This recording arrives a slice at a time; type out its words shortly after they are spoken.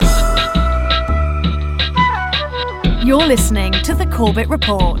You're listening to The Corbett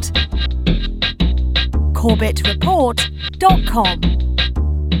Report. CorbettReport.com.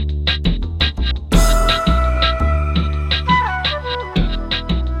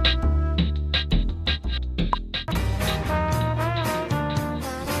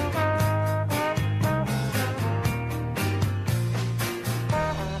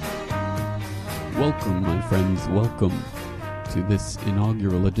 Welcome, my friends, welcome to this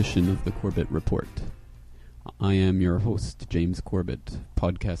inaugural edition of the Corbett Report. I am your host, James Corbett,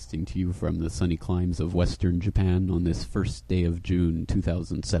 podcasting to you from the sunny climes of Western Japan on this first day of June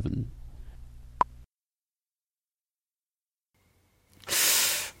 2007.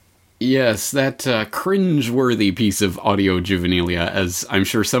 Yes, that cringe-worthy piece of audio juvenilia, as I'm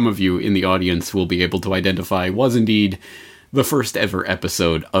sure some of you in the audience will be able to identify, was indeed the first ever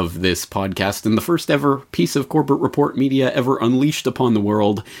episode of this podcast, and the first ever piece of Corbett Report media ever unleashed upon the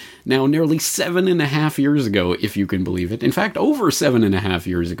world, now nearly 7.5 years ago, if you can believe it. In fact, over 7.5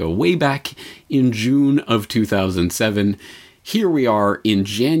 years ago, way back in June of 2007. Here we are in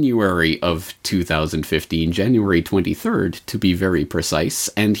January of 2015, January 23rd, to be very precise,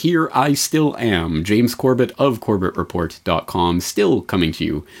 and here I still am, James Corbett of CorbettReport.com, still coming to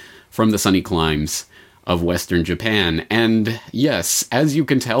you from the sunny climes of Western Japan. And yes, as you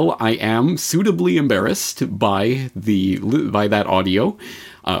can tell, I am suitably embarrassed by that audio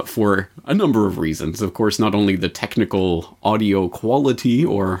for a number of reasons. Of course, not only the technical audio quality,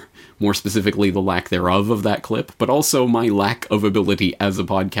 or more specifically the lack thereof of that clip, but also my lack of ability as a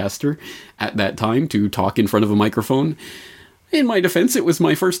podcaster at that time to talk in front of a microphone. In my defense, it was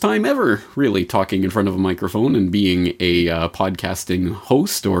my first time ever really talking in front of a microphone and being a podcasting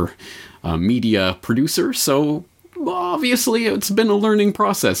host or media producer, so obviously it's been a learning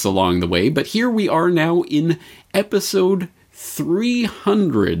process along the way, but here we are now in episode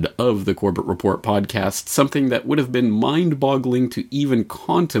 300 of the Corbett Report podcast, something that would have been mind-boggling to even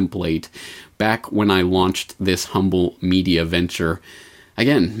contemplate back when I launched this humble media venture,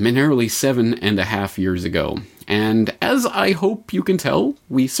 again, nearly 7.5 years ago. And as I hope you can tell,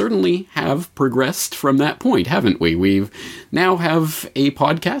 we certainly have progressed from that point, haven't we? We now have a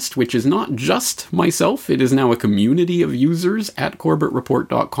podcast, which is not just myself. It is now a community of users at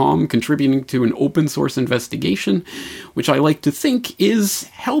CorbettReport.com, contributing to an open source investigation, which I like to think is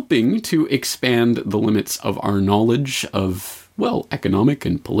helping to expand the limits of our knowledge of, well, economic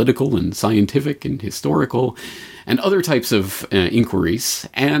and political and scientific and historical and other types of inquiries.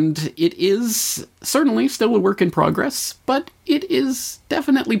 And it is certainly still a work in progress, but it is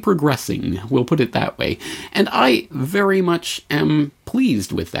definitely progressing, we'll put it that way. And I very much am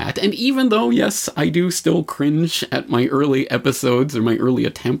pleased with that. And even though, yes, I do still cringe at my early episodes or my early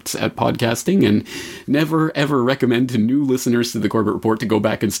attempts at podcasting, and never ever recommend to new listeners to the Corbett Report to go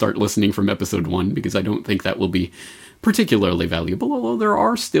back and start listening from episode 1, because I don't think that will be particularly valuable, although there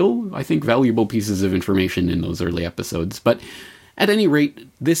are still, I think, valuable pieces of information in those early episodes. But at any rate,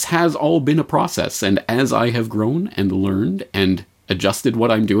 this has all been a process, and as I have grown and learned and adjusted what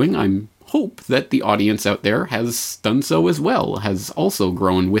I'm doing, I hope that the audience out there has done so as well, has also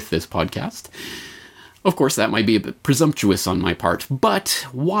grown with this podcast. Of course, that might be a bit presumptuous on my part, but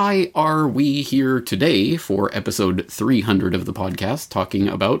why are we here today for episode 300 of the podcast talking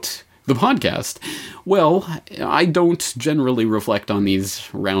about the podcast? Well, I don't generally reflect on these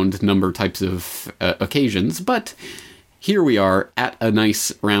round number types of occasions, but here we are at a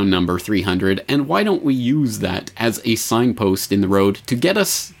nice round number 300, and why don't we use that as a signpost in the road to get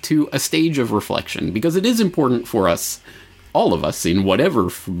us to a stage of reflection? Because it is important for us, all of us, in whatever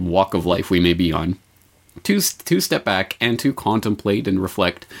walk of life we may be on, to step back and to contemplate and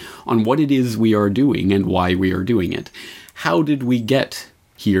reflect on what it is we are doing and why we are doing it. How did we get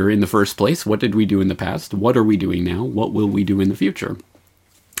here in the first place? What did we do in the past? What are we doing now? What will we do in the future?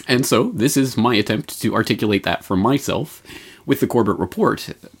 And so this is my attempt to articulate that for myself with the Corbett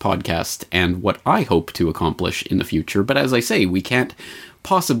Report podcast and what I hope to accomplish in the future. But as I say, we can't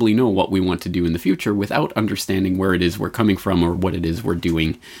possibly know what we want to do in the future without understanding where it is we're coming from or what it is we're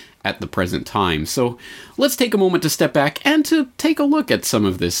doing at the present time. So let's take a moment to step back and to take a look at some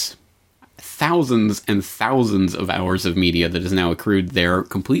of this thousands and thousands of hours of media that is now accrued there,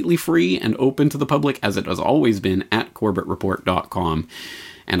 completely free and open to the public, as it has always been at CorbettReport.com.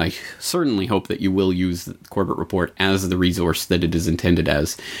 And I certainly hope that you will use the Corbett Report as the resource that it is intended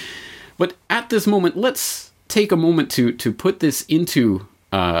as. But at this moment, let's take a moment to put this into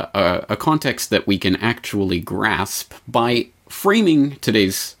a context that we can actually grasp by framing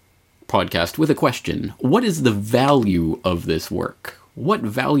today's podcast with a question. What is the value of this work? What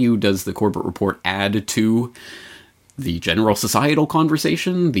value does the Corbett Report add to the general societal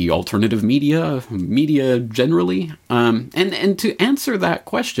conversation, the alternative media generally. And to answer that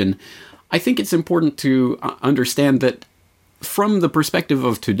question, I think it's important to understand that from the perspective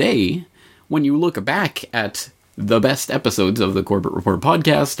of today, when you look back at the best episodes of the Corbett Report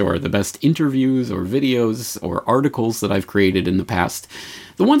podcast, or the best interviews or videos or articles that I've created in the past,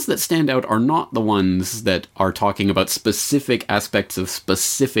 the ones that stand out are not the ones that are talking about specific aspects of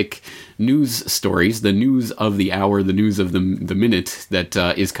specific news stories, the news of the hour, the news of the minute that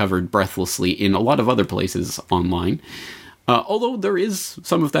is covered breathlessly in a lot of other places online. Although there is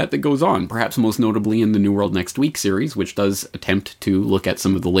some of that goes on, perhaps most notably in the New World Next Week series, which does attempt to look at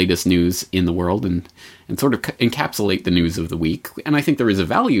some of the latest news in the world and sort of encapsulate the news of the week. And I think there is a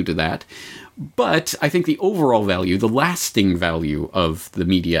value to that. But I think the overall value, the lasting value of the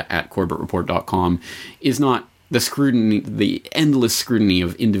media at CorbettReport.com is not the scrutiny, the endless scrutiny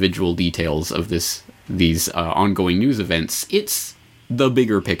of individual details of these ongoing news events. It's the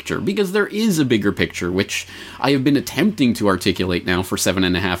bigger picture, because there is a bigger picture, which I have been attempting to articulate now for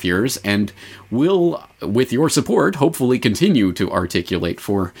 7.5 years, and will, with your support, hopefully continue to articulate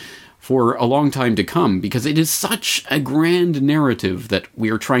for a long time to come, because it is such a grand narrative that we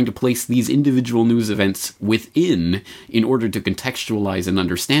are trying to place these individual news events within in order to contextualize and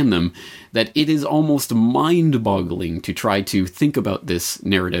understand them, that it is almost mind-boggling to try to think about this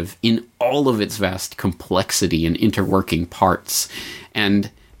narrative in all of its vast complexity and interworking parts.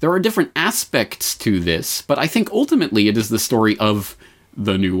 And there are different aspects to this, but I think ultimately it is the story of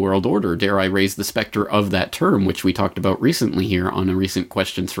the New World Order. Dare I raise the specter of that term, which we talked about recently here on a recent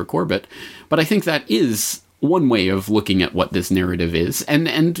Questions for Corbett. But I think that is one way of looking at what this narrative is.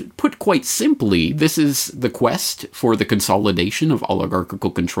 And put quite simply, this is the quest for the consolidation of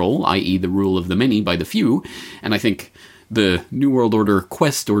oligarchical control, i.e. the rule of the many by the few. And I think the New World Order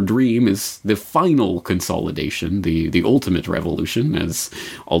quest or dream is the final consolidation, the ultimate revolution, as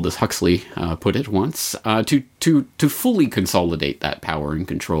Aldous Huxley put it once, to fully consolidate that power and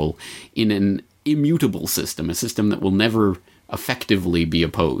control in an immutable system, a system that will never effectively be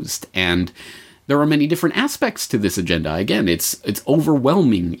opposed. And there are many different aspects to this agenda. Again, it's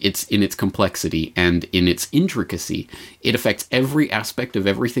overwhelming. It's in its complexity and in its intricacy. It affects every aspect of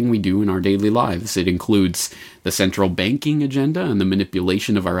everything we do in our daily lives. It includes the central banking agenda and the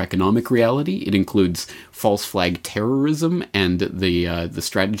manipulation of our economic reality. It includes false flag terrorism and the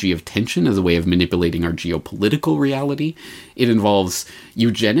strategy of tension as a way of manipulating our geopolitical reality. It involves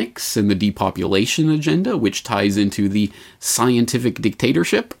eugenics and the depopulation agenda, which ties into the scientific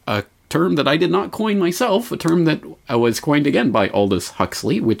dictatorship, a term that I did not coin myself, a term that was coined again by Aldous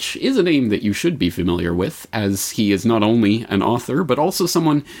Huxley, which is a name that you should be familiar with, as he is not only an author, but also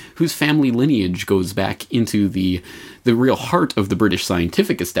someone whose family lineage goes back into the real heart of the British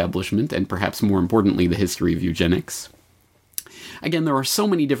scientific establishment, and perhaps more importantly, the history of eugenics. Again, there are so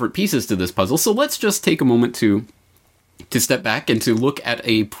many different pieces to this puzzle, so let's just take a moment to step back and to look at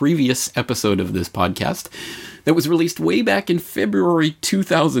a previous episode of this podcast that was released way back in February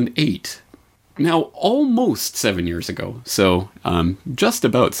 2008. Now, almost 7 years ago, so just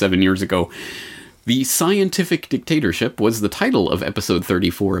about 7 years ago, The Scientific Dictatorship was the title of episode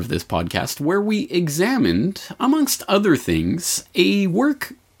 34 of this podcast, where we examined, amongst other things, a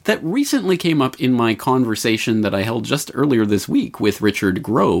work that recently came up in my conversation that I held just earlier this week with Richard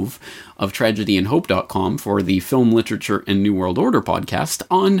Grove of TragedyandHope.com for the Film Literature and New World Order podcast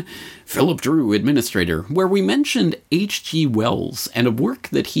on Philip Drew, Administrator, where we mentioned H.G. Wells and a work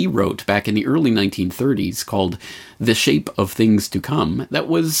that he wrote back in the early 1930s called The Shape of Things to Come that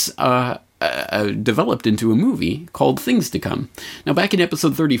was developed into a movie called Things to Come. Now, back in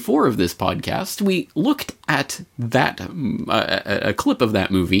episode 34 of this podcast, we looked at that, a clip of that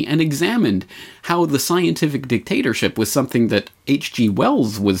movie, and examined how the scientific dictatorship was something that H.G.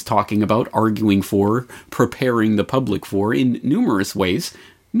 Wells was talking about, arguing for, preparing the public for in numerous ways,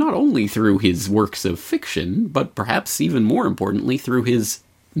 not only through his works of fiction, but perhaps even more importantly, through his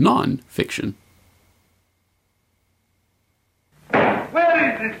non-fiction.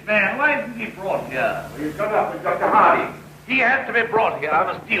 This man, why isn't he brought here? Well, he's gone up with Dr. Hardy. He has to be brought here.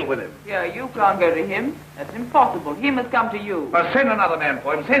 I must deal with him. Yeah, you can't go to him. That's impossible. He must come to you. Send another man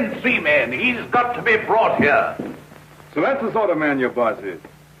for him. Send 3 men. He's got to be brought here. So that's the sort of man your boss is.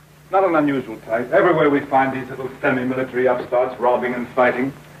 Not an unusual type. Everywhere we find these little semi-military upstarts robbing and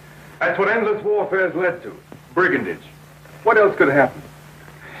fighting. That's what endless warfare has led to. Brigandage. What else could happen?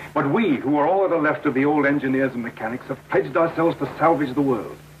 But we, who are all that are left of the old engineers and mechanics, have pledged ourselves to salvage the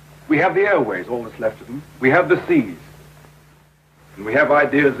world. We have the airways, all that's left of them. We have the seas. And we have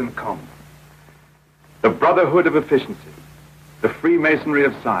ideas in common. The brotherhood of efficiency. The Freemasonry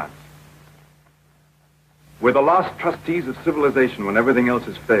of science. We're the last trustees of civilization when everything else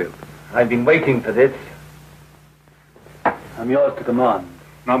has failed. I've been waiting for this. I'm yours to command.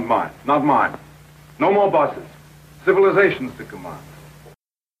 Not mine. Not mine. No more bosses. Civilization's to command.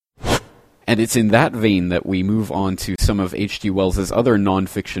 And it's in that vein that we move on to some of H.G. Wells's other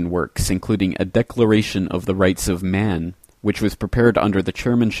non-fiction works, including A Declaration of the Rights of Man, which was prepared under the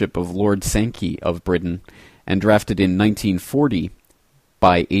chairmanship of Lord Sankey of Britain and drafted in 1940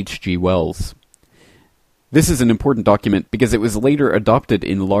 by H.G. Wells. This is an important document because it was later adopted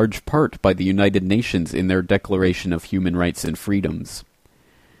in large part by the United Nations in their Declaration of Human Rights and Freedoms.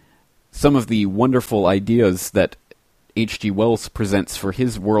 Some of the wonderful ideas that H.G. Wells presents for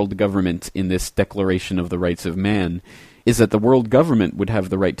his world government in this Declaration of the Rights of Man is that the world government would have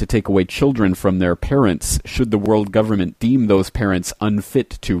the right to take away children from their parents should the world government deem those parents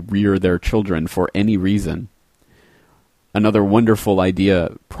unfit to rear their children for any reason. Another wonderful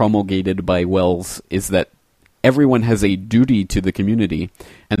idea promulgated by Wells is that everyone has a duty to the community,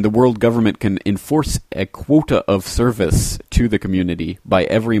 and the world government can enforce a quota of service to the community by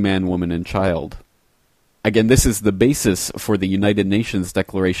every man, woman, and child. Again, this is the basis for the United Nations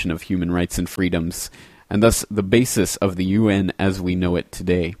Declaration of Human Rights and Freedoms, and thus the basis of the UN as we know it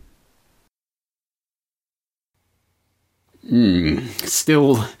today.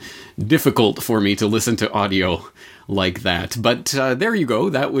 Still difficult for me to listen to audio like that. But there you go.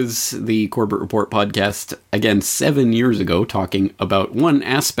 That was the Corbett Report podcast, again, 7 years ago, talking about one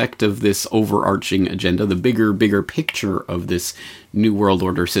aspect of this overarching agenda, the bigger picture of this New World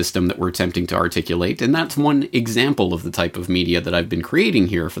Order system that we're attempting to articulate. And that's one example of the type of media that I've been creating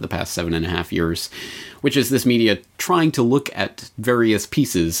here for the past 7.5 years, which is this media trying to look at various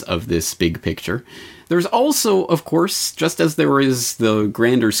pieces of this big picture. There's also, of course, just as there is the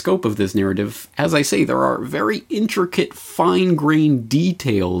grander scope of this narrative, as I say, there are very intricate, fine-grained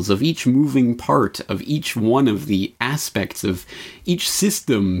details of each moving part of each one of the aspects of each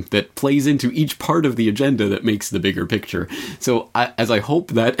system that plays into each part of the agenda that makes the bigger picture. So, as I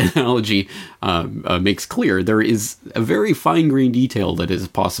hope that analogy makes clear, there is a very fine-grained detail that is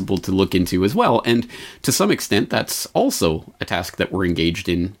possible to look into as well, and to some extent, that's also a task that we're engaged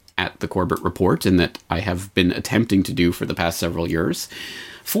in at the Corbett Report, and that I have been attempting to do for the past several years.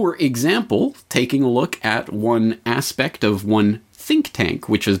 For example, taking a look at one aspect of one think tank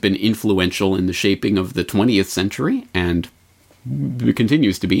which has been influential in the shaping of the 20th century and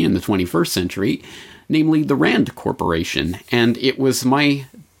continues to be in the 21st century, namely the Rand Corporation. And it was my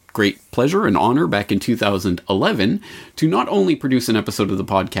great pleasure and honor back in 2011 to not only produce an episode of the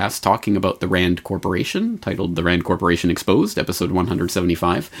podcast talking about the Rand Corporation, titled The Rand Corporation Exposed, episode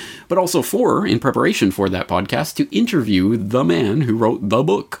 175, but also in preparation for that podcast, to interview the man who wrote the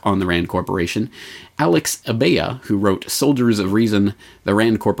book on the Rand Corporation, Alex Abea, who wrote Soldiers of Reason, the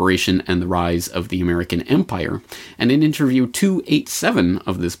Rand Corporation, and the Rise of the American Empire. And in interview 287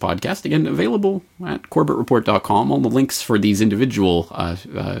 of this podcast, again, available at CorbettReport.com, all the links for these individual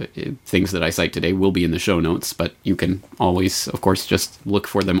things that I cite today will be in the show notes, but you can always, of course, just look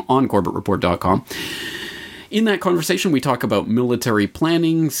for them on CorbettReport.com. In that conversation, we talk about military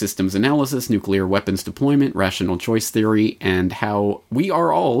planning, systems analysis, nuclear weapons deployment, rational choice theory, and how we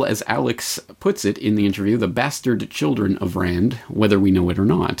are all, as Alex puts it in the interview, the bastard children of Rand, whether we know it or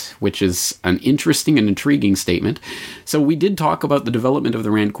not, which is an interesting and intriguing statement. So we did talk about the development of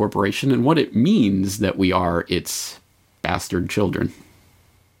the Rand Corporation and what it means that we are its bastard children.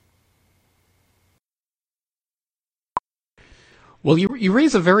 Well, you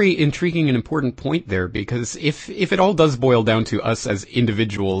raise a very intriguing and important point there, because if it all does boil down to us as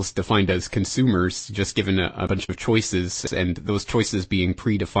individuals defined as consumers, just given a bunch of choices, and those choices being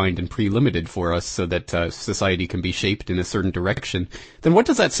predefined and pre-limited for us so that society can be shaped in a certain direction, then what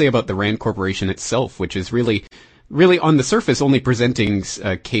does that say about the Rand Corporation itself, which is really on the surface only presenting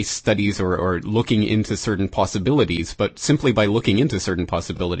case studies or looking into certain possibilities, but simply by looking into certain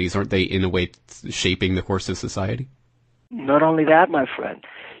possibilities, aren't they in a way shaping the course of society? Not only that, my friend,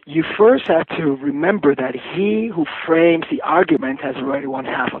 you first have to remember that he who frames the argument has already won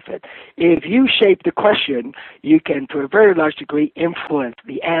half of it. If you shape the question, you can, to a very large degree, influence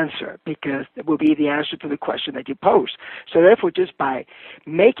the answer, because it will be the answer to the question that you pose. So therefore, just by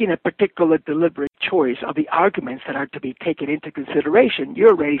making a particular deliberate choice of the arguments that are to be taken into consideration,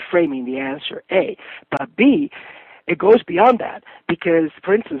 you're already framing the answer, A. But B, it goes beyond that because,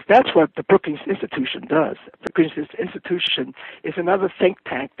 for instance, that's what the Brookings Institution does. The Brookings Institution is another think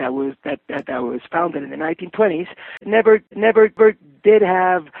tank that was founded in the 1920s. Never did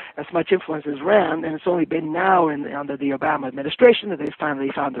have as much influence as RAND, and it's only been now under the Obama administration that they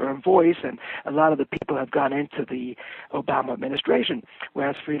finally found their own voice, and a lot of the people have gone into the Obama administration.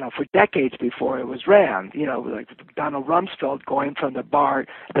 Whereas for decades before it was RAND, like Donald Rumsfeld going from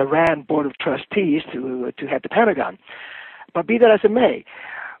the RAND Board of Trustees to head the Pentagon. But be that as it may,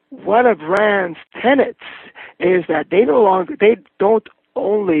 one of RAND's tenets is that they not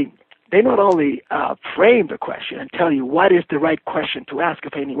only frame the question and tell you what is the right question to ask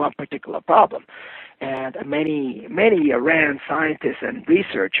of any one particular problem. And many RAND scientists and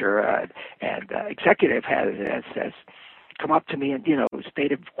researcher and executive has come up to me and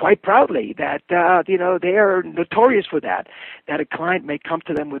stated quite proudly that they are notorious for that a client may come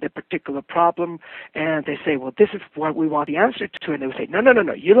to them with a particular problem and they say, well, this is what we want the answer to, and they would say, no,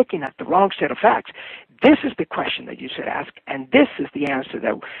 you're looking at the wrong set of facts. This is the question that you should ask, and this is the answer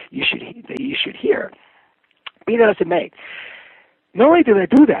that you should hear. Be that as it may, not only do they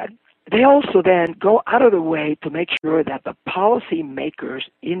do that, they also then go out of the way to make sure that the policy makers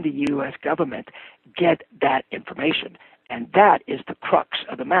in the U.S. government get that information. And that is the crux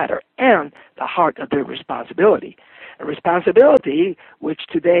of the matter and the heart of their responsibility. A responsibility which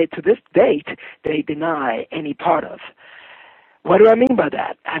to this date, they deny any part of. What do I mean by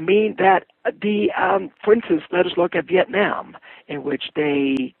that? I mean that for instance, let us look at Vietnam, in which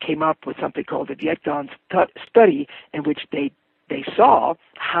they came up with something called the Viet Cong study, in which they saw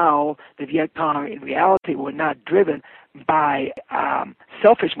how the Viet Cong in reality were not driven by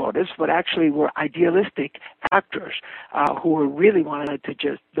selfish motives, but actually were idealistic actors who really wanted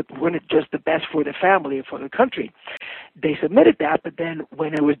just the best for the family and for the country. They submitted that, but then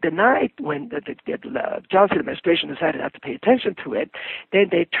when it was denied, when the Johnson administration decided not to pay attention to it, then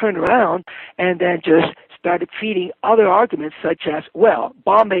they turned around and then just started feeding other arguments such as, well,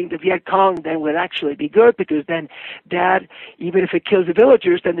 bombing the Viet Cong then would actually be good because then that, even if it kills the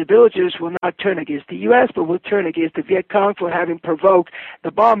villagers, then the villagers will not turn against the U.S., but will turn against the Viet Cong for having provoked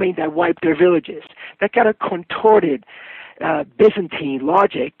the bombing that wiped their villages. That kind of contorted Byzantine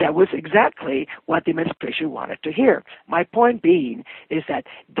logic that was exactly what the administration wanted to hear. My point being is that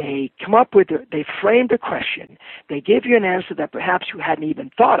they frame the question, they give you an answer that perhaps you hadn't even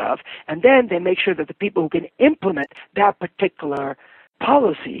thought of, and then they make sure that the people who can implement that particular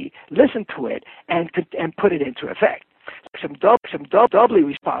policy listen to it and put it into effect. Some doubly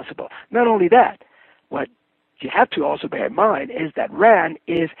responsible. Not only that, what you have to also bear in mind is that RAND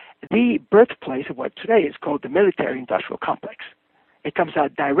is the birthplace of what today is called the military-industrial complex. It comes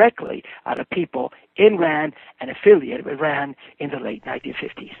out directly out of people in RAND and affiliated with RAND in the late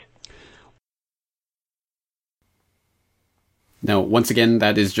 1950s. Now, once again,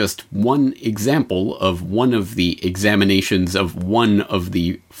 that is just one example of one of the examinations of one of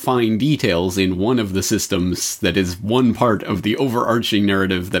the fine details in one of the systems that is one part of the overarching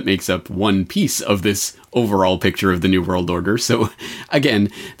narrative that makes up one piece of this overall picture of the New World Order. So, again,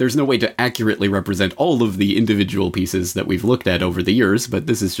 there's no way to accurately represent all of the individual pieces that we've looked at over the years, but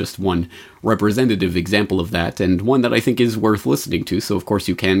this is just one representative example of that, and one that I think is worth listening to. So, of course,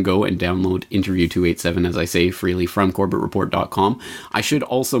 you can go and download Interview 287, as I say, freely from CorbettReport.com. I should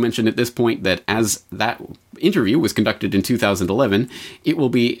also mention at this point that as that interview was conducted in 2011, it will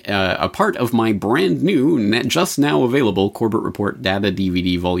be a part of my brand new, just now available Corbett Report Data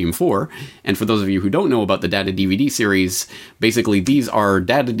DVD Volume 4. And for those of you who don't know about the Data DVD series, basically these are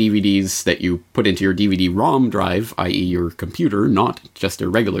data DVDs that you put into your DVD-ROM drive, i.e. your computer, not just a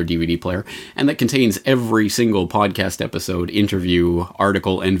regular DVD player, and that contains every single podcast episode, interview,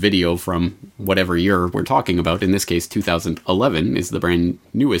 article, and video from whatever year we're talking about. In this case, 2011 is the brand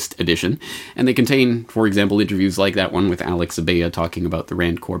newest edition. And they contain, for example, interviews like that one with Alex Abea talking about the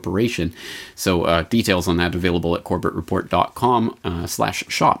RAND Corporation. So details on that available at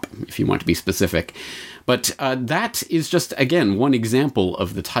CorbettReport.com/shop if you want to be specific. But that is just, again, one example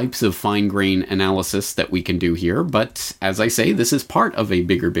of the types of fine-grain analysis that we can do here. But as I say, this is part of a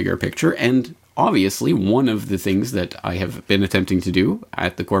bigger picture, and obviously, one of the things that I have been attempting to do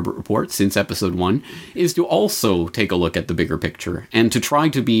at the Corbett Report since episode 1 is to also take a look at the bigger picture and to try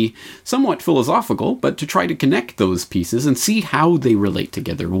to be somewhat philosophical, but to try to connect those pieces and see how they relate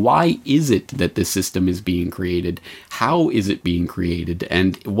together. Why is it that this system is being created? How is it being created?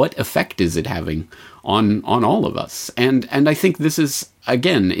 And what effect is it having on all of us? And I think this is,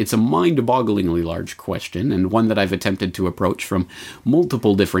 again, it's a mind-bogglingly large question, and one that I've attempted to approach from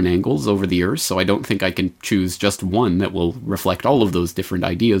multiple different angles over the years, so I don't think I can choose just one that will reflect all of those different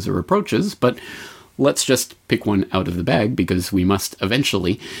ideas or approaches, but let's just pick one out of the bag, because we must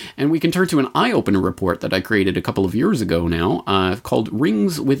eventually, and we can turn to an eye-opener report that I created a couple of years ago now, called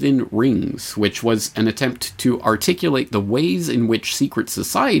Rings Within Rings, which was an attempt to articulate the ways in which secret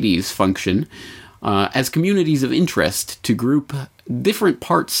societies function as communities of interest to group different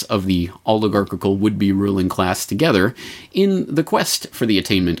parts of the oligarchical would-be ruling class together in the quest for the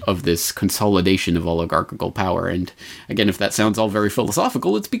attainment of this consolidation of oligarchical power. And again, if that sounds all very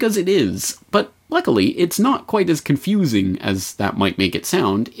philosophical, it's because it is. But luckily, it's not quite as confusing as that might make it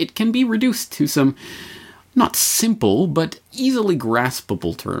sound. It can be reduced to some not simple, but easily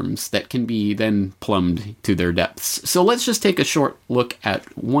graspable terms that can be then plumbed to their depths. So let's just take a short look at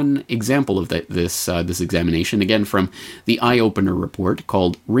one example of this examination, again from the eye-opener report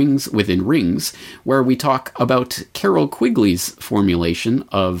called Rings Within Rings, where we talk about Carroll Quigley's formulation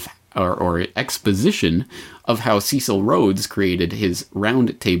of, or exposition of how Cecil Rhodes created his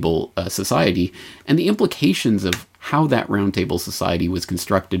Round Table Society, and the implications of how that Round Table Society was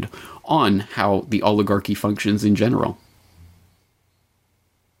constructed on how the oligarchy functions in general.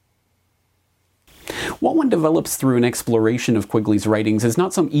 What one develops through an exploration of Quigley's writings is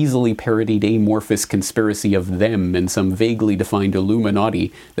not some easily parodied amorphous conspiracy of them and some vaguely defined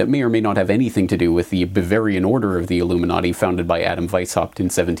Illuminati that may or may not have anything to do with the Bavarian Order of the Illuminati founded by Adam Weishaupt in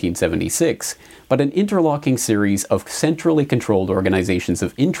 1776, but an interlocking series of centrally controlled organizations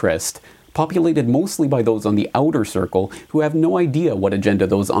of interest populated mostly by those on the outer circle who have no idea what agenda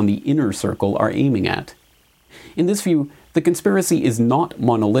those on the inner circle are aiming at. In this view, the conspiracy is not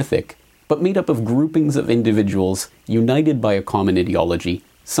monolithic, but made up of groupings of individuals united by a common ideology,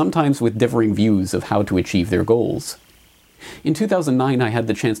 sometimes with differing views of how to achieve their goals. In 2009, I had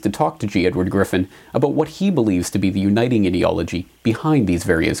the chance to talk to G. Edward Griffin about what he believes to be the uniting ideology behind these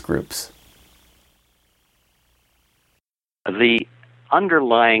various groups. The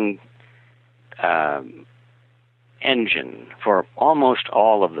underlying engine for almost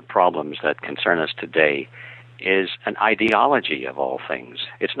all of the problems that concern us today is an ideology of all things.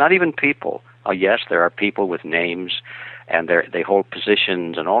 It's not even people. Yes, there are people with names and they hold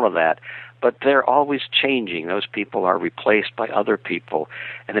positions and all of that, but they're always changing. Those people are replaced by other people.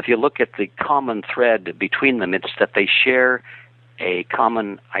 And if you look at the common thread between them, it's that they share a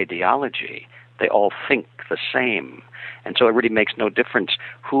common ideology. They all think the same. And so it really makes no difference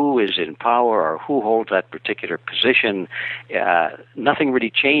who is in power or who holds that particular position. Nothing really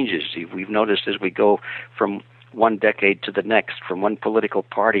changes. We've noticed as we go from one decade to the next, from one political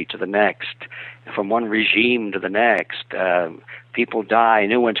party to the next, from one regime to the next. People die,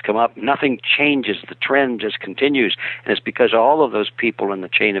 new ones come up. Nothing changes. The trend just continues. And it's because all of those people in the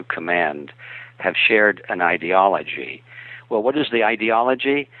chain of command have shared an ideology. Well, what is the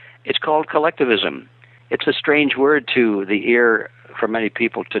ideology? It's called collectivism. It's a strange word to the ear for many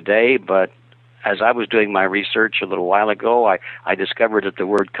people today, but as I was doing my research a little while ago, I discovered that the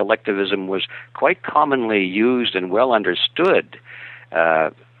word collectivism was quite commonly used and well understood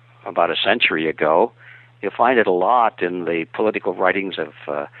about a century ago. You'll find it a lot in the political writings of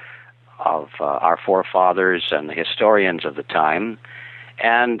our forefathers and the historians of the time.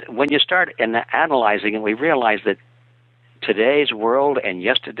 And when you start analyzing it, we realize that today's world and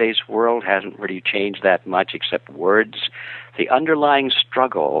yesterday's world hasn't really changed that much except words. The underlying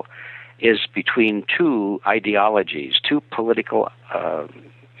struggle is between two ideologies, two political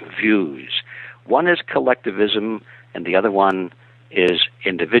views. One is collectivism and the other one is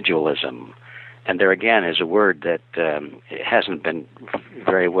individualism. And there again is a word that hasn't been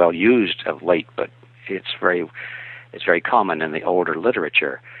very well used of late, but it's very common in the older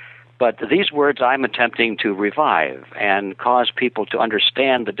literature. But these words I'm attempting to revive and cause people to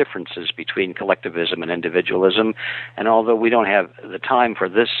understand the differences between collectivism and individualism. And although we don't have the time for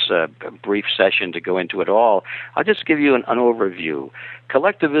this brief session to go into it all, I'll just give you an overview.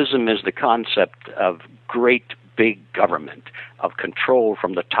 Collectivism is the concept of great big government, of control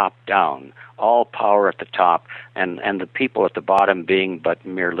from the top down, all power at the top, and the people at the bottom being but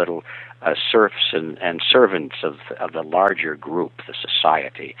mere little serfs and servants of the larger group, the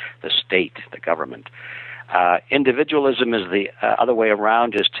society, the state, the government. Individualism is the other way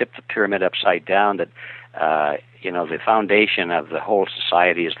around, just tip the pyramid upside down, that the foundation of the whole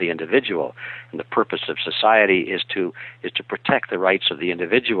society is the individual, and the purpose of society is to protect the rights of the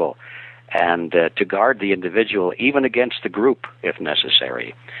individual and to guard the individual even against the group if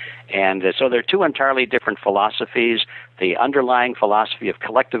necessary. And so there are two entirely different philosophies. The underlying philosophy of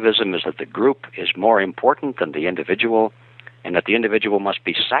collectivism is that the group is more important than the individual, and that the individual must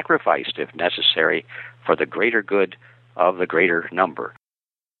be sacrificed if necessary for the greater good of the greater number.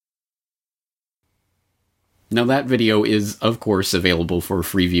 Now that video is, of course, available for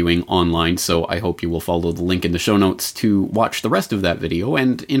free viewing online, so I hope you will follow the link in the show notes to watch the rest of that video,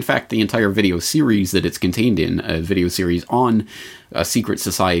 and in fact the entire video series that it's contained in, a video series on secret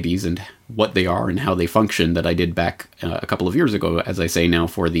societies and what they are and how they function that I did back a couple of years ago, as I say now,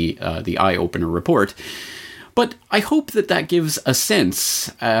 for the Eye-Opener report. But I hope that gives a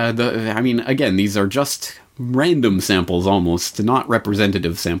sense. Again, these are just random samples almost, not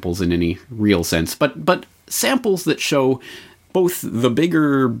representative samples in any real sense, but samples that show both the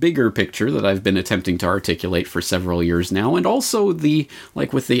bigger picture that I've been attempting to articulate for several years now, and also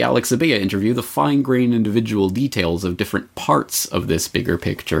like with the Alex Abea interview, the fine-grained individual details of different parts of this bigger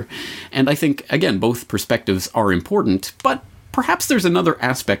picture. And I think, again, both perspectives are important, but perhaps there's another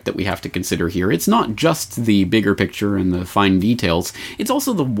aspect that we have to consider here. It's not just the bigger picture and the fine details, it's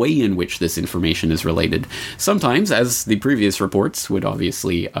also the way in which this information is related. Sometimes, as the previous reports would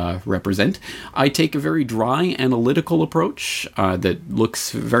obviously represent, I take a very dry analytical approach that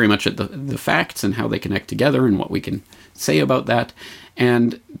looks very much at the facts and how they connect together and what we can say about that.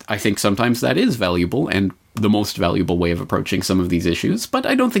 And I think sometimes that is valuable and the most valuable way of approaching some of these issues, but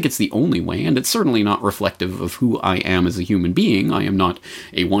I don't think it's the only way, and it's certainly not reflective of who I am as a human being. I am not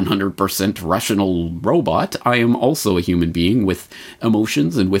a 100% rational robot. I am also a human being with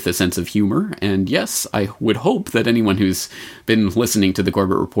emotions and with a sense of humor, and yes, I would hope that anyone who's been listening to the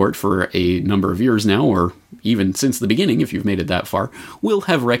Corbett Report for a number of years now, or even since the beginning, if you've made it that far, will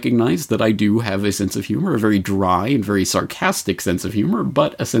have recognized that I do have a sense of humor, a very dry and very sarcastic sense of humor,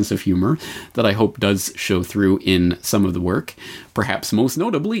 but a sense of humor that I hope does show through in some of the work, perhaps most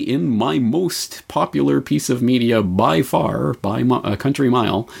notably in my most popular piece of media by far, by a country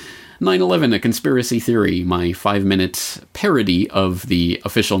mile, 9/11, A Conspiracy Theory, my 5-minute parody of the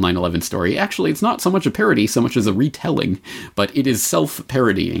official 9/11 story. Actually, it's not so much a parody, so much as a retelling, but it is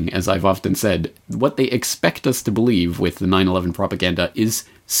self-parodying, as I've often said. What they expect us to believe with the 9/11 propaganda is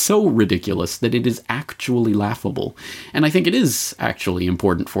so ridiculous that it is actually laughable. And I think it is actually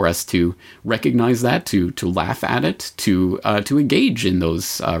important for us to recognize that, to laugh at it, to engage in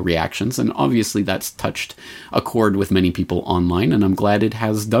those reactions. And obviously that's touched a chord with many people online, and I'm glad it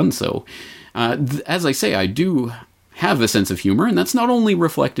has done so. As I say, I do have a sense of humor, and that's not only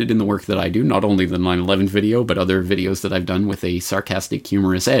reflected in the work that I do, not only the 9/11 video, but other videos that I've done with a sarcastic,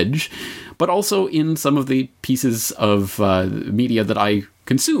 humorous edge, but also in some of the pieces of media that I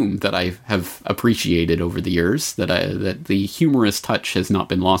consume, that I have appreciated over the years, that the humorous touch has not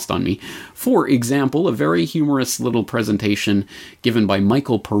been lost on me. For example, a very humorous little presentation given by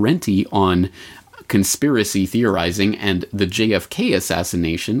Michael Parenti on conspiracy theorizing and the JFK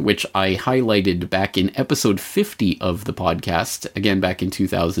assassination, which I highlighted back in episode 50 of the podcast, again back in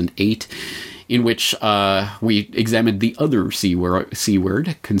 2008, in which we examined the other C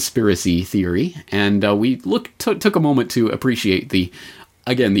word, conspiracy theory, and we took a moment to appreciate the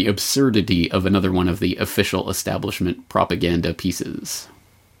absurdity of another one of the official establishment propaganda pieces.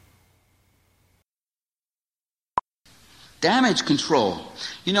 Damage control.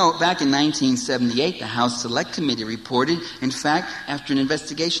 You know, back in 1978, the House Select Committee reported, in fact, after an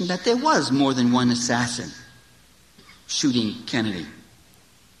investigation, that there was more than one assassin shooting Kennedy.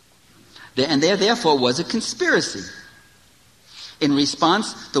 And there, therefore, was a conspiracy. In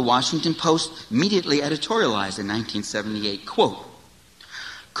response, the Washington Post immediately editorialized in 1978, quote,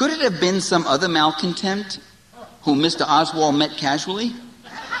 "Could it have been some other malcontent whom Mr. Oswald met casually?"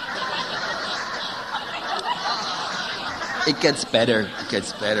 It gets better.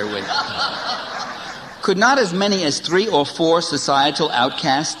 Wait. Could not as many as 3 or 4 societal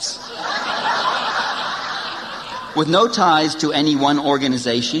outcasts with no ties to any one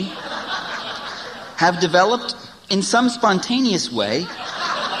organization have developed in some spontaneous way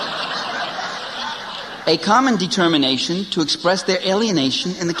a common determination to express their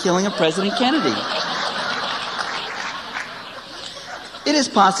alienation in the killing of President Kennedy? It is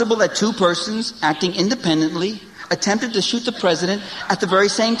possible that 2 persons acting independently attempted to shoot the president at the very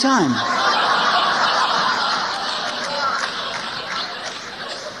same time.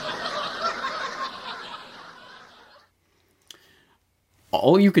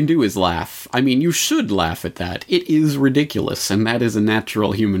 All you can do is laugh. I mean, you should laugh at that. It is ridiculous, and that is a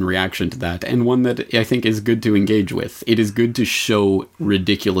natural human reaction to that, and one that I think is good to engage with. It is good to show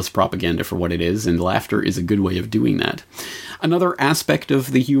ridiculous propaganda for what it is, and laughter is a good way of doing that. Another aspect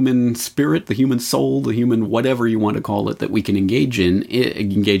of the human spirit, the human soul, the human whatever you want to call it, that we can engage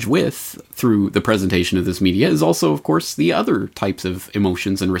with through the presentation of this media is also, of course, the other types of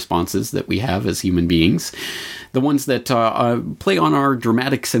emotions and responses that we have as human beings. the ones that play on our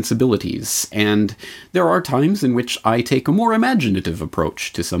dramatic sensibilities. And there are times in which I take a more imaginative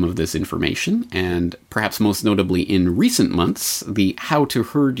approach to some of this information, and perhaps most notably in recent months, the How to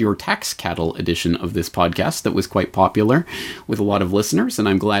Herd Your Tax Cattle edition of this podcast that was quite popular with a lot of listeners, and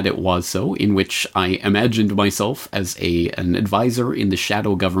I'm glad it was so, in which I imagined myself as an advisor in the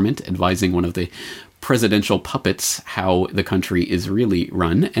shadow government, advising one of the presidential puppets how the country is really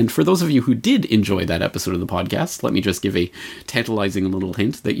run. And for those of you who did enjoy that episode of the podcast, let me just give a tantalizing little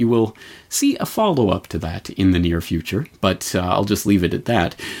hint that you will see a follow-up to that in the near future, but I'll just leave it at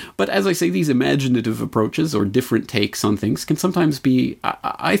that. But as I say, these imaginative approaches or different takes on things can sometimes be,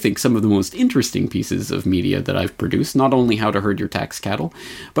 I think, some of the most interesting pieces of media that I've produced, not only How to Herd Your Tax Cattle,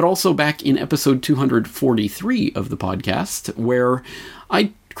 but also back in episode 243 of the podcast, where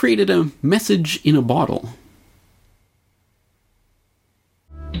I created a message in a bottle.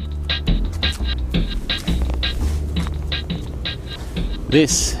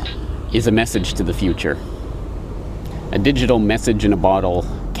 This is a message to the future. A digital message in a bottle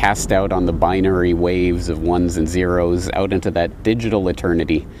cast out on the binary waves of ones and zeros out into that digital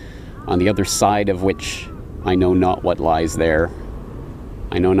eternity, on the other side of which I know not what lies there.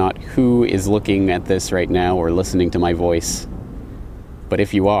 I know not who is looking at this right now or listening to my voice. But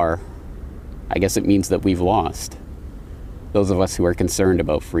if you are, I guess it means that we've lost. Those of us who are concerned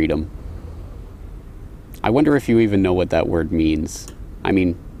about freedom. I wonder if you even know what that word means. I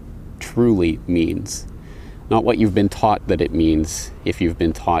mean, truly means. Not what you've been taught that it means, if you've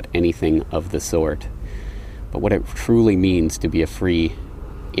been taught anything of the sort. But what it truly means to be a free,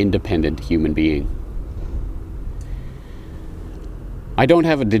 independent human being. I don't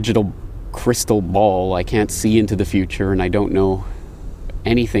have a digital crystal ball. I can't see into the future, and I don't know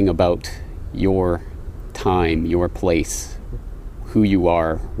anything about your time, your place, who you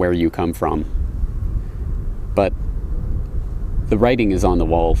are, where you come from. But the writing is on the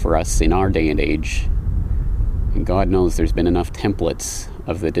wall for us in our day and age. And God knows there's been enough templates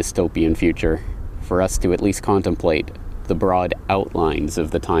of the dystopian future for us to at least contemplate the broad outlines of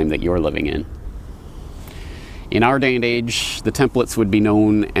the time that you're living in. In our day and age, the templates would be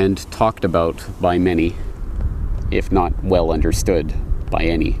known and talked about by many, if not well understood by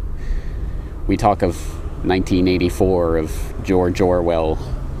any. We talk of 1984, of George Orwell,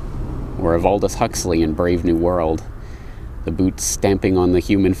 or of Aldous Huxley in Brave New World, the boots stamping on the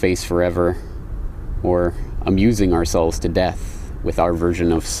human face forever, or amusing ourselves to death with our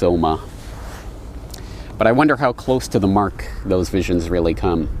version of Soma. But I wonder how close to the mark those visions really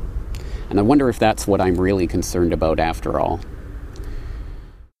come. And I wonder if that's what I'm really concerned about after all.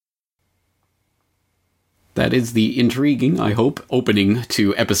 That is the intriguing, I hope, opening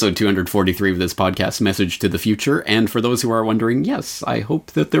to episode 243 of this podcast, Message to the Future. And for those who are wondering, yes, I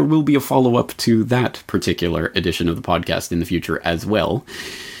hope that there will be a follow-up to that particular edition of the podcast in the future as well.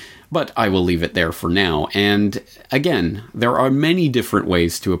 But I will leave it there for now. And again, there are many different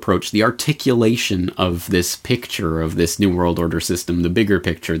ways to approach the articulation of this picture of this New World Order system, the bigger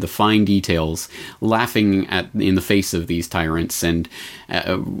picture, the fine details, laughing in the face of these tyrants, and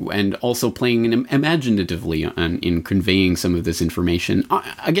also playing imaginatively in conveying some of this information.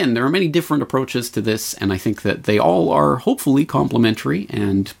 Again, there are many different approaches to this, and I think that they all are hopefully complementary,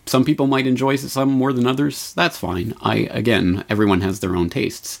 and some people might enjoy some more than others. That's fine. Again, everyone has their own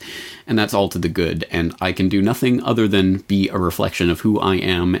tastes. And that's all to the good, and I can do nothing other than be a reflection of who I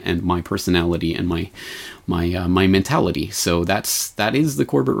am and my personality and my mentality. So that is the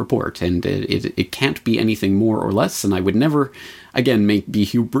Corbett Report, and it can't be anything more or less. And I would never, again, be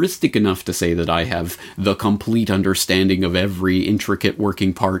hubristic enough to say that I have the complete understanding of every intricate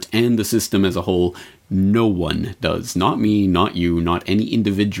working part and the system as a whole. No one does. Not me, not you, not any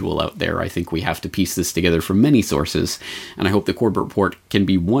individual out there. I think we have to piece this together from many sources, and I hope the Corbett Report can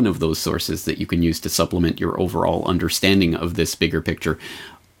be one of those sources that you can use to supplement your overall understanding of this bigger picture.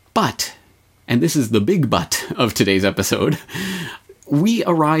 But, and this is the big but of today's episode, we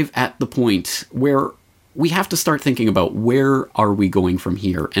arrive at the point where we have to start thinking about where are we going from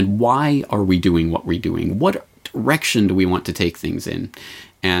here, and why are we doing what we're doing? What direction do we want to take things in?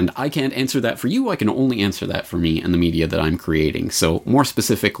 And I can't answer that for you. I can only answer that for me and the media that I'm creating. So more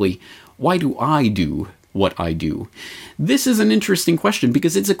specifically, why do I do what I do? This is an interesting question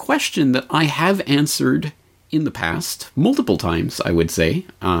because it's a question that I have answered in the past, multiple times, I would say.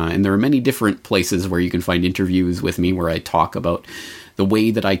 And there are many different places where you can find interviews with me where I talk about the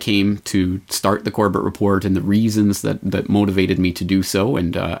way that I came to start the Corbett Report and the reasons that motivated me to do so.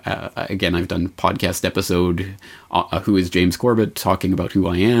 And again, I've done podcast episode, Who is James Corbett, talking about who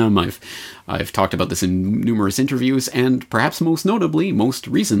I am. I've talked about this in numerous interviews, and perhaps most notably, most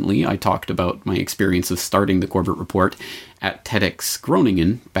recently, I talked about my experience of starting the Corbett Report at TEDx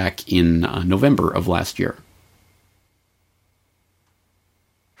Groningen back in November of last year.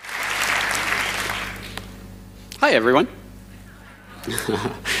 Hi, everyone.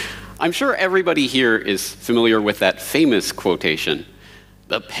 I'm sure everybody here is familiar with that famous quotation,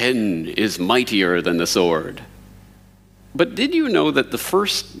 "The pen is mightier than the sword." But did you know that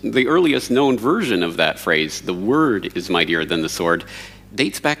the earliest known version of that phrase, "the word is mightier than the sword,"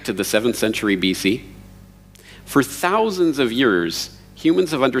 dates back to the 7th century BC? For thousands of years, humans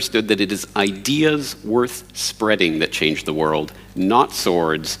have understood that it is ideas worth spreading that change the world, not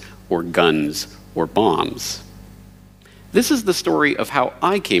swords or guns or bombs. This is the story of how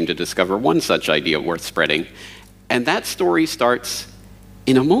I came to discover one such idea worth spreading, and that story starts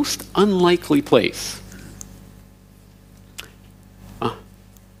in a most unlikely place.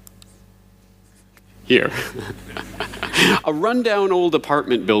 Here. A rundown old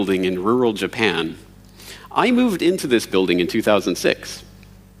apartment building in rural Japan. I moved into this building in 2006.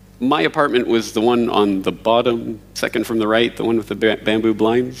 My apartment was the one on the bottom, second from the right, the one with the bamboo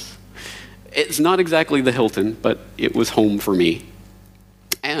blinds. It's not exactly the Hilton, but it was home for me.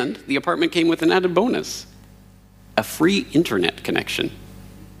 And the apartment came with an added bonus, a free internet connection.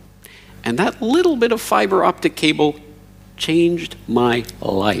 And that little bit of fiber optic cable changed my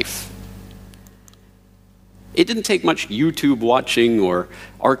life. It didn't take much YouTube watching or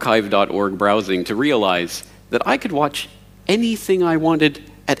archive.org browsing to realize that I could watch anything I wanted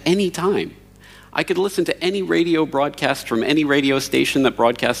at any time. I could listen to any radio broadcast from any radio station that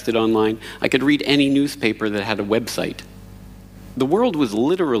broadcasted online. I could read any newspaper that had a website. The world was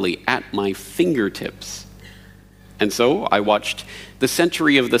literally at my fingertips. And so I watched The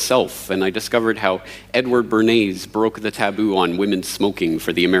Century of the Self, and I discovered how Edward Bernays broke the taboo on women smoking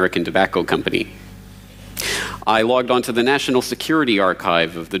for the American Tobacco Company. I logged onto the National Security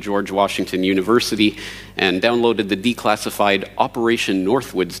Archive of the George Washington University and downloaded the declassified Operation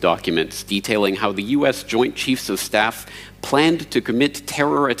Northwoods documents detailing how the U.S. Joint Chiefs of Staff planned to commit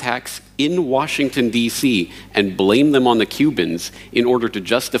terror attacks in Washington, D.C. and blame them on the Cubans in order to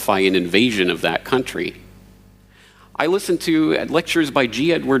justify an invasion of that country. I listened to lectures by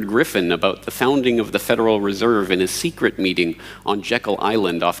G. Edward Griffin about the founding of the Federal Reserve in a secret meeting on Jekyll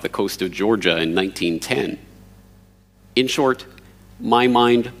Island off the coast of Georgia in 1910. In short, my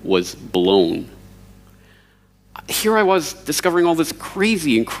mind was blown. Here I was discovering all this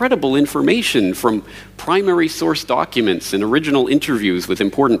crazy, incredible information from primary source documents and original interviews with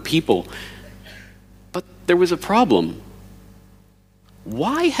important people. But there was a problem.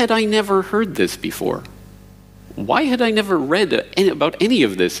 Why had I never heard this before? Why had I never read about any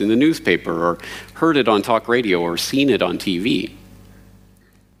of this in the newspaper or heard it on talk radio or seen it on TV?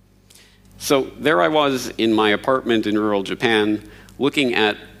 So there I was in my apartment in rural Japan, looking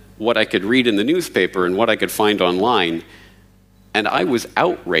at what I could read in the newspaper and what I could find online, and I was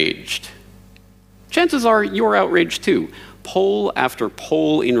outraged. Chances are you're outraged too. Poll after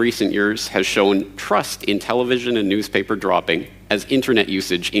poll in recent years has shown trust in television and newspaper dropping as internet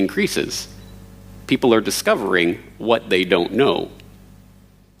usage increases. People are discovering what they don't know.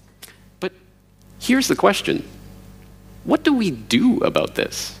 But here's the question. What do we do about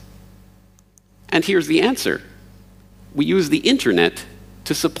this? And here's the answer. We use the internet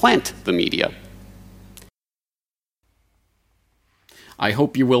to supplant the media. I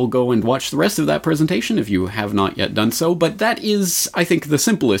hope you will go and watch the rest of that presentation if you have not yet done so, but that is, I think, the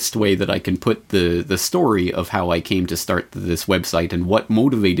simplest way that I can put the story of how I came to start this website and what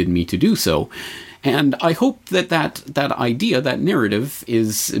motivated me to do so. And I hope that idea, that narrative,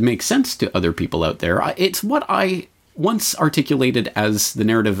 makes sense to other people out there. It's what I once articulated as the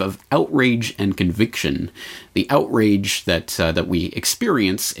narrative of outrage and conviction. The outrage that we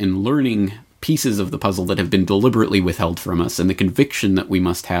experience in learning pieces of the puzzle that have been deliberately withheld from us, and the conviction that we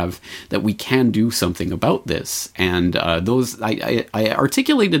must have that we can do something about this. And I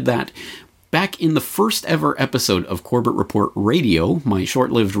articulated that back in the first ever episode of Corbett Report Radio, my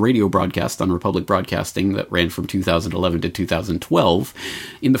short-lived radio broadcast on Republic Broadcasting that ran from 2011 to 2012.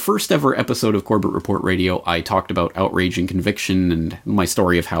 In the first ever episode of Corbett Report Radio, I talked about outrage and conviction and my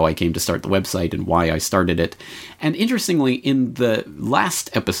story of how I came to start the website and why I started it. And interestingly, in the last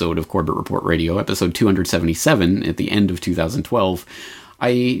episode of Corbett Report Radio, episode 277, at the end of 2012,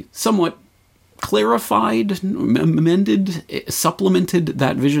 I somewhat clarified, amended, supplemented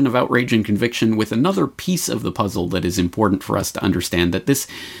that vision of outrage and conviction with another piece of the puzzle that is important for us to understand, that this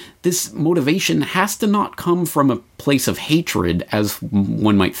motivation has to not come from a place of hatred, as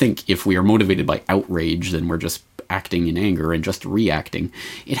one might think. If we are motivated by outrage, then we're just acting in anger and just reacting.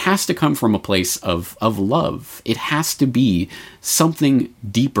 It has to come from a place of love. It has to be something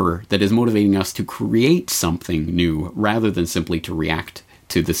deeper that is motivating us to create something new, rather than simply to react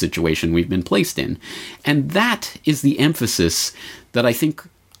to the situation we've been placed in. And that is the emphasis that I think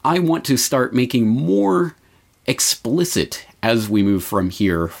I want to start making more explicit as we move from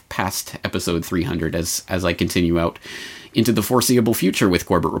here past episode 300, as I continue out into the foreseeable future with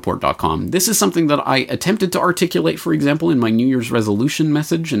CorbettReport.com. This is something that I attempted to articulate, for example, in my New Year's resolution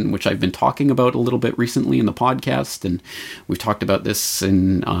message, and which I've been talking about a little bit recently in the podcast, and we've talked about this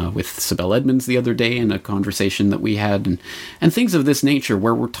with Sibel Edmonds the other day in a conversation that we had, and things of this nature,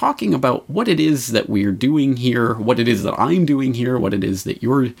 where we're talking about what it is that we're doing here, what it is that I'm doing here, what it is that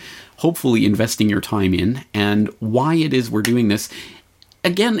you're hopefully investing your time in, and why it is we're doing this.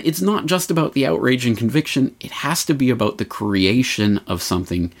 Again, it's not just about the outrage and conviction. It has to be about the creation of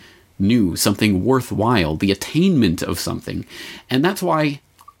something new, something worthwhile, the attainment of something. And that's why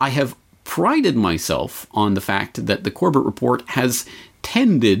I have prided myself on the fact that the Corbett Report has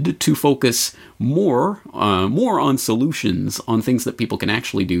tended to focus more on solutions, on things that people can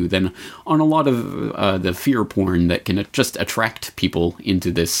actually do, than on a lot of the fear porn that can just attract people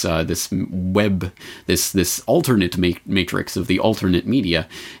into this web, this alternate matrix of the alternate media.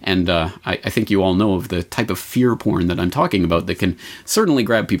 And I think you all know of the type of fear porn that I'm talking about, that can certainly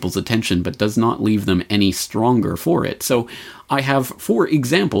grab people's attention, but does not leave them any stronger for it. So I have, for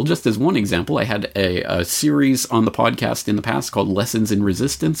example, just as one example, I had a series on the podcast in the past called Lessons in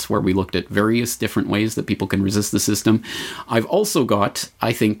Resistance, where we looked at various different ways that people can resist the system. I've also got,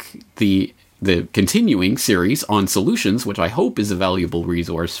 I think, the continuing series on solutions, which I hope is a valuable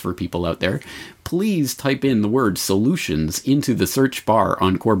resource for people out there. Please type in the word solutions into the search bar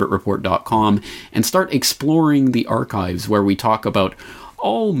on CorbettReport.com and start exploring the archives, where we talk about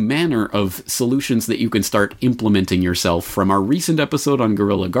all manner of solutions that you can start implementing yourself, from our recent episode on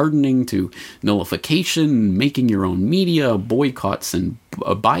guerrilla gardening to nullification, making your own media, boycotts and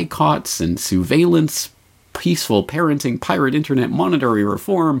boycotts and surveillance, peaceful parenting, pirate internet, monetary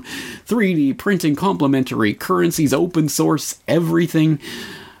reform, 3D printing, complementary currencies, open source, everything.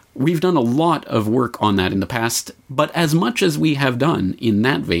 We've done a lot of work on that in the past, but as much as we have done in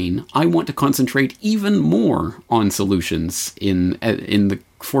that vein, I want to concentrate even more on solutions in the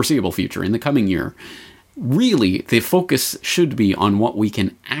foreseeable future, in the coming year. Really, the focus should be on what we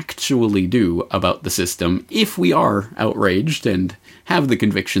can actually do about the system if we are outraged and have the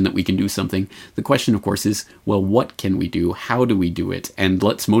conviction that we can do something. The question, of course, is, well, what can we do? How do we do it? And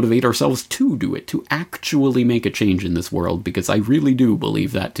let's motivate ourselves to do it, to actually make a change in this world, because I really do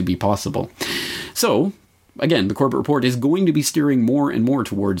believe that to be possible. So, again, the Corbett Report is going to be steering more and more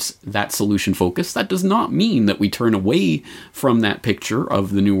towards that solution focus. That does not mean that we turn away from that picture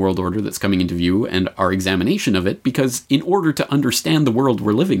of the New World Order that's coming into view and our examination of it, because in order to understand the world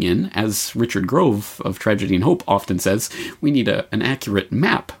we're living in, as Richard Grove of Tragedy and Hope often says, we need an accurate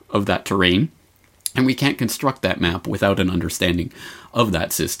map of that terrain. And we can't construct that map without an understanding of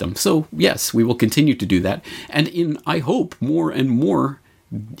that system. So, yes, we will continue to do that. And in, I hope, more and more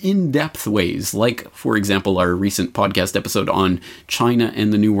in-depth ways, like, for example, our recent podcast episode on China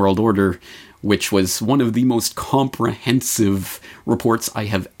and the New World Order, which was one of the most comprehensive reports I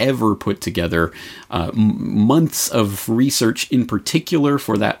have ever put together. Months of research in particular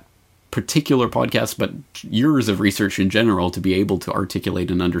for that particular podcast, but years of research in general to be able to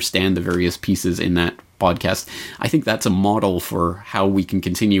articulate and understand the various pieces in that podcast. I think that's a model for how we can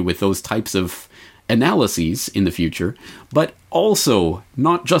continue with those types of analyses in the future, but also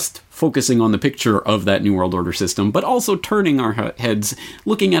not just focusing on the picture of that New World Order system, but also turning our heads,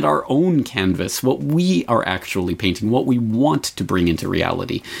 looking at our own canvas, what we are actually painting, what we want to bring into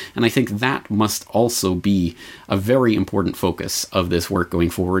reality. And I think that must also be a very important focus of this work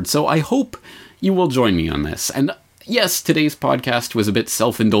going forward. So I hope you will join me on this. And yes, today's podcast was a bit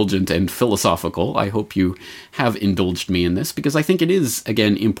self-indulgent and philosophical. I hope you have indulged me in this, because I think it is,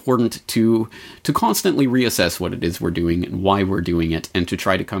 again, important to constantly reassess what it is we're doing and why we're doing it, and to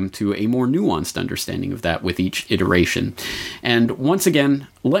try to come to a more nuanced understanding of that with each iteration. And once again,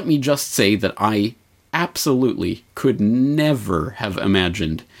 let me just say that I absolutely could never have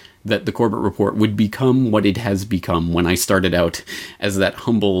imagined that the Corbett Report would become what it has become when I started out as that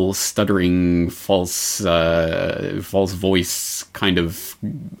humble, stuttering, false voice kind of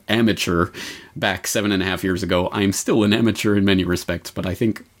amateur back 7.5 years ago. I'm still an amateur in many respects, but I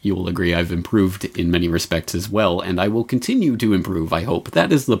think you will agree I've improved in many respects as well, and I will continue to improve, I hope.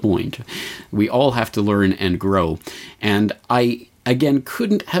 That is the point. We all have to learn and grow, and I again,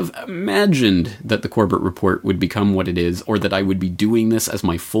 couldn't have imagined that the Corbett Report would become what it is, or that I would be doing this as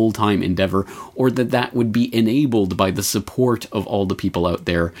my full-time endeavor, or that would be enabled by the support of all the people out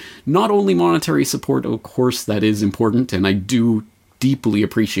there. Not only monetary support, of course, that is important, and I do deeply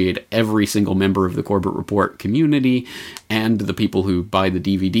appreciate every single member of the Corbett Report community and the people who buy the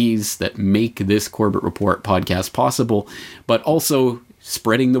DVDs that make this Corbett Report podcast possible, but also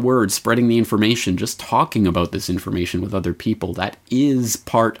spreading the word, spreading the information, just talking about this information with other people. That is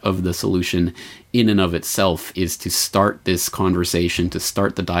part of the solution in and of itself, is to start this conversation, to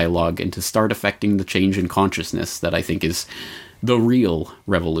start the dialogue, and to start affecting the change in consciousness that I think is the real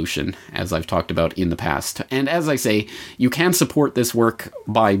revolution, as I've talked about in the past. And as I say, you can support this work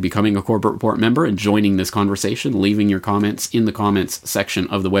by becoming a Corbett Report member and joining this conversation, leaving your comments in the comments section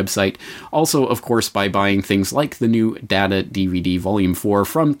of the website. Also, of course, by buying things like the new Data DVD Volume 4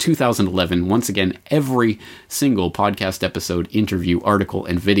 from 2011. Once again, every single podcast episode, interview, article,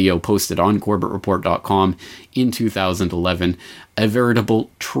 and video posted on CorbettReport.com in 2011. A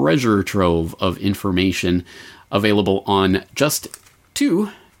veritable treasure trove of information available on just 2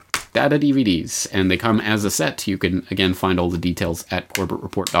 data DVDs, and they come as a set. You can, again, find all the details at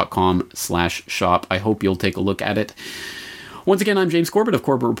CorbettReport.com/shop. I hope you'll take a look at it. Once again, I'm James Corbett of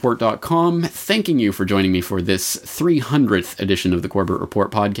CorbettReport.com, thanking you for joining me for this 300th edition of the Corbett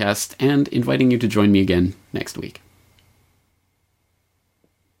Report podcast, and inviting you to join me again next week.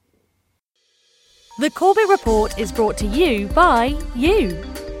 The Corbett Report is brought to you by you.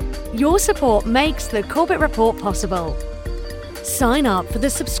 Your support makes the Corbett Report possible. Sign up for the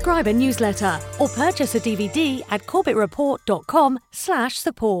subscriber newsletter or purchase a DVD at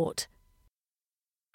CorbettReport.com/support.